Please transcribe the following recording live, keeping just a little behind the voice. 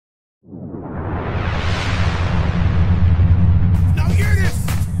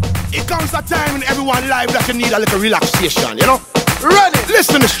comes a time in everyone's life that you need a little relaxation, you know? Run it!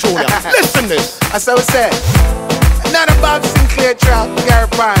 Listen this, Junior. Listen this. That's how we say. Not a Bob Sinclair track,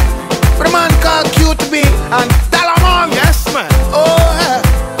 Gary Prime. But a man called QTB and Dalamon. Yes, man. Oh, yeah.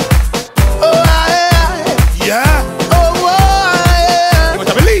 Oh, yeah. Yeah. Oh, yeah. You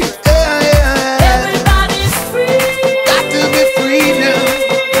want to believe? Yeah, yeah. Everybody's free. Got to be free now.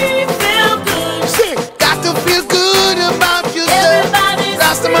 Feel good. Sing. Got to feel good about yourself. Everybody's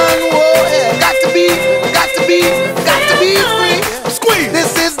Rasta man, whoa, yeah. Got to be free. Squeeze.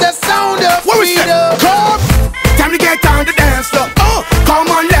 This is the sound of What we say? freedom. Come. Time to get on the dance floor. Come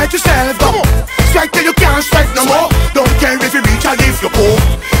on, let yourself go. Sweat till you can't sweat no more. Don't care if you reach or if you go.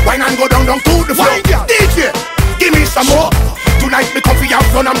 Wine and go down to the floor. DJ, give me some more. Tonight me come for your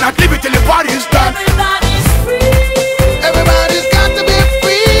fun. I'm not leaving till the party's done. Everybody's free. Everybody's got to be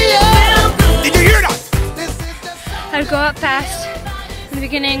free. Yeah. Did you hear that? This is the sound. I'd go up fast in the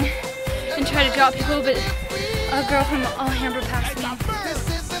beginning and try to drop people, but a girl from Alhambra passed me,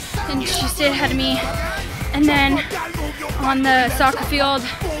 and she stayed ahead of me. And then on the soccer field,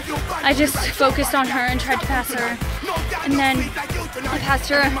 I just focused on her and tried to pass her. And then I passed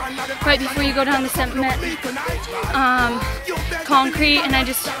her right before you go down the cement concrete, and I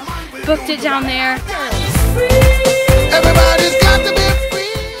just booked it down there. Everybody's got to be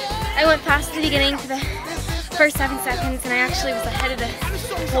free. I went fast at the beginning for the first 7 seconds, and I actually was ahead of the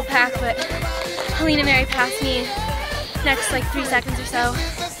whole pack, but Helena Mary passed me next like 3 seconds or so.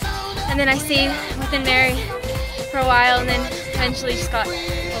 And then I stayed within Mary for a while, and then eventually just got a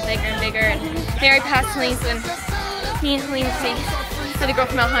little bigger and bigger. And Mary passed Helena, so me and Helena stayed for the girl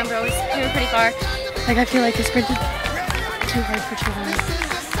from Alhambra. We were pretty far. Like, I feel like I sprinted too hard for too long,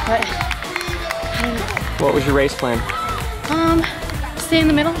 but I don't know. What was your race plan? Stay in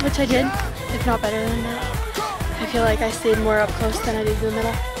the middle, which I did, if not better than that. I feel like I stayed more up close than I did in the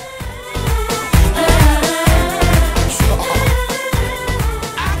middle.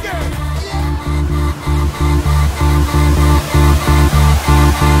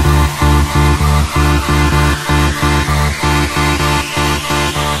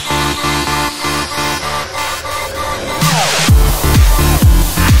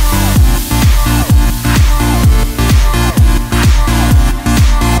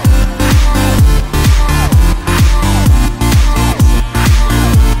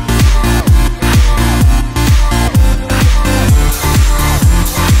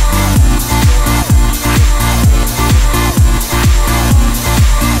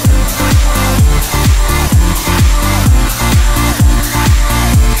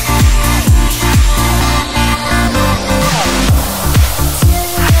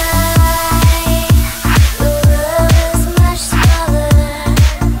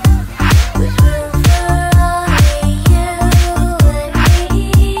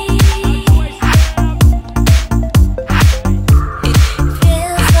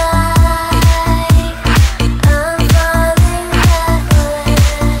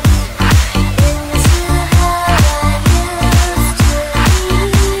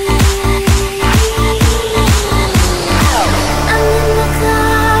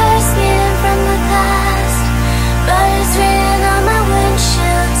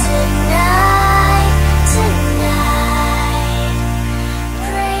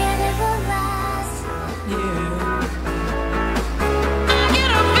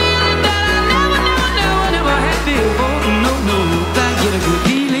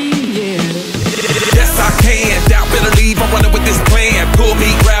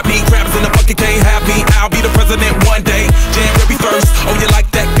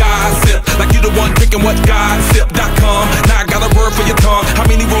 Whatgod.com. Now I got a word for your tongue. How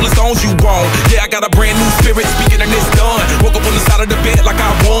many Rolling Stones you want? Yeah, I got a brand new spirit speaking and it's done. Woke up on the side of the bed like I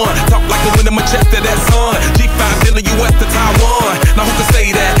won. Talk like the wind in my chest to that sun. G5 dealing US to Taiwan. Now who can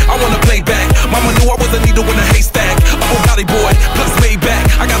say that? I wanna play back. Mama knew I was a needle in a haystack. A Bugatti boy plus Maybach.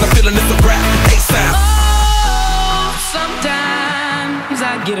 I got a feeling it's a rap. ASAP. Oh, sometimes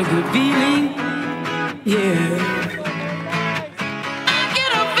I get a good feeling. Yeah.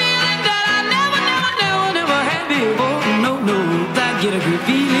 Get a good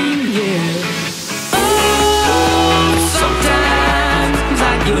feeling, yeah. Oh, sometimes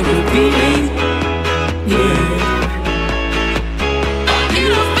I get a good feeling, yeah. I get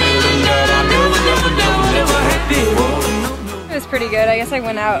a feeling that I never had before. It was pretty good. I guess I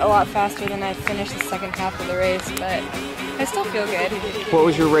went out a lot faster than I finished the second half of the race, but I still feel good. What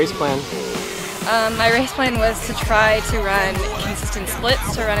was your race plan? My race plan was to try to run consistent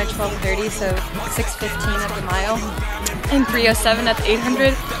splits, to run a 12:30, so 6:15 at the mile, and 3:07 at the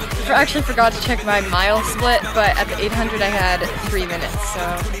 800. actually forgot to check my mile split, but at the 800 I had 3 minutes, so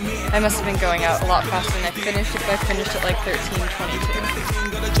I must have been going out a lot faster than I finished if I finished at like 13:22.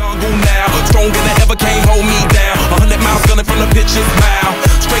 Stronger than ever, can't hold me down. 100 miles gunning from the pitcher's mound.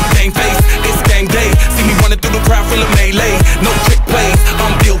 Straight game face, it's game day. See me running through the crowd full of melee. No trick plays,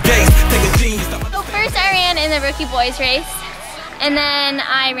 I'm Bill Gates. Take a genius. So first I ran in the rookie boys race, and then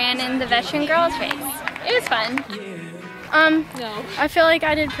I ran in the veteran girls race. It was fun. I feel like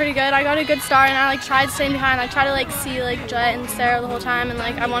I did pretty good. I got a good start and I like tried staying behind. I tried to like see like Jet and Sarah the whole time, and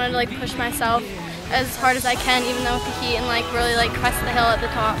like I wanted to like push myself as hard as I can, even though with the heat, and like really like crest the hill at the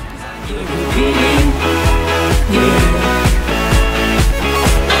top.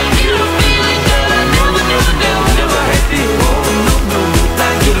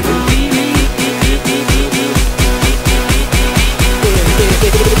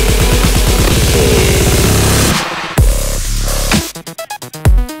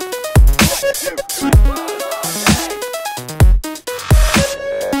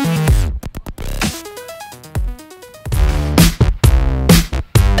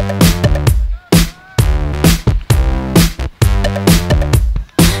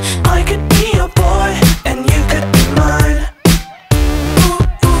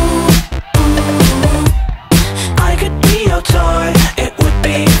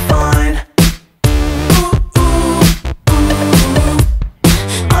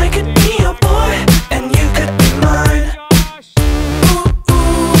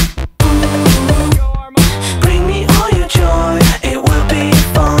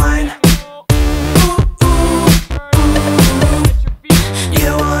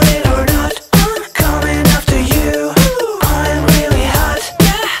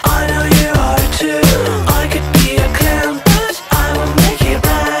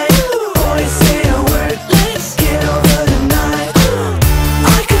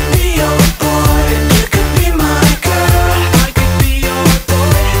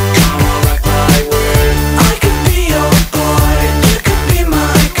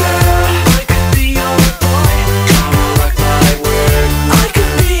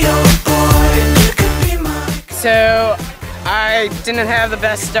 So I didn't have the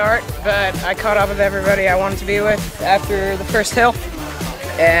best start, but I caught up with everybody I wanted to be with after the first hill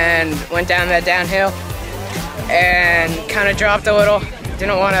and went down that downhill and kind of dropped a little.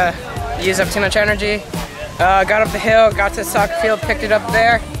 Didn't want to use up too much energy. Got up the hill, got to the soccer field, picked it up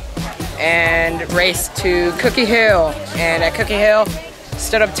there, and raced to Cookie Hill. And at Cookie Hill,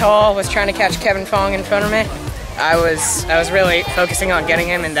 stood up tall, was trying to catch Kevin Fong in front of me. I was really focusing on getting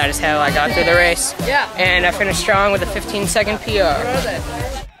him, and that is how I got through the race. Yeah. And I finished strong with a 15-second PR.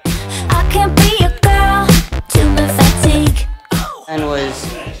 I can't be a girl to my fatigue. And was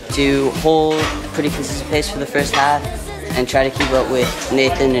to hold pretty consistent pace for the first half and try to keep up with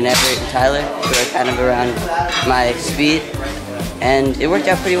Nathan and Everett and Tyler, who are kind of around my speed. And it worked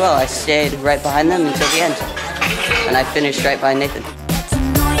out pretty well. I stayed right behind them until the end. And I finished right behind Nathan.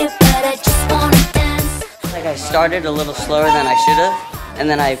 I started a little slower than I should have, and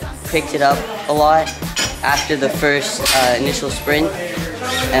then I picked it up a lot after the first initial sprint,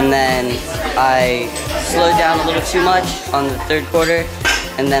 and then I slowed down a little too much on the third quarter,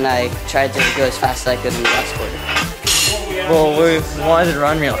 and then I tried to go as fast as I could in the last quarter. Well, we wanted to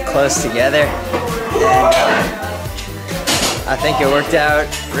run real close together, and I think it worked out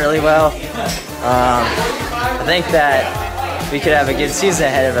really well. I think that we could have a good season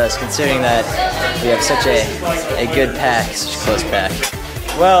ahead of us, considering that we have such a good pack, such a close pack.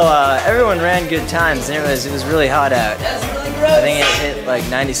 Well, everyone ran good times, and it was really hot out. I think it hit like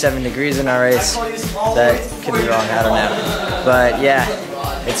 97 degrees in our race. That could be wrong, I don't know. But yeah,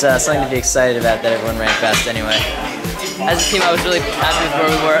 it's something to be excited about that everyone ran fast anyway. As a team, I was really happy with where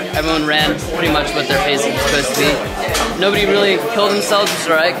we were. Everyone ran pretty much what their pace was supposed to be. Nobody really killed themselves, which is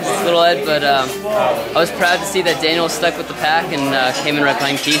alright because it's Little Ed, but I was proud to see that Daniel stuck with the pack and came in right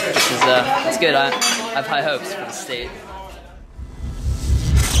behind Keith, which is it's good. I have high hopes for the state.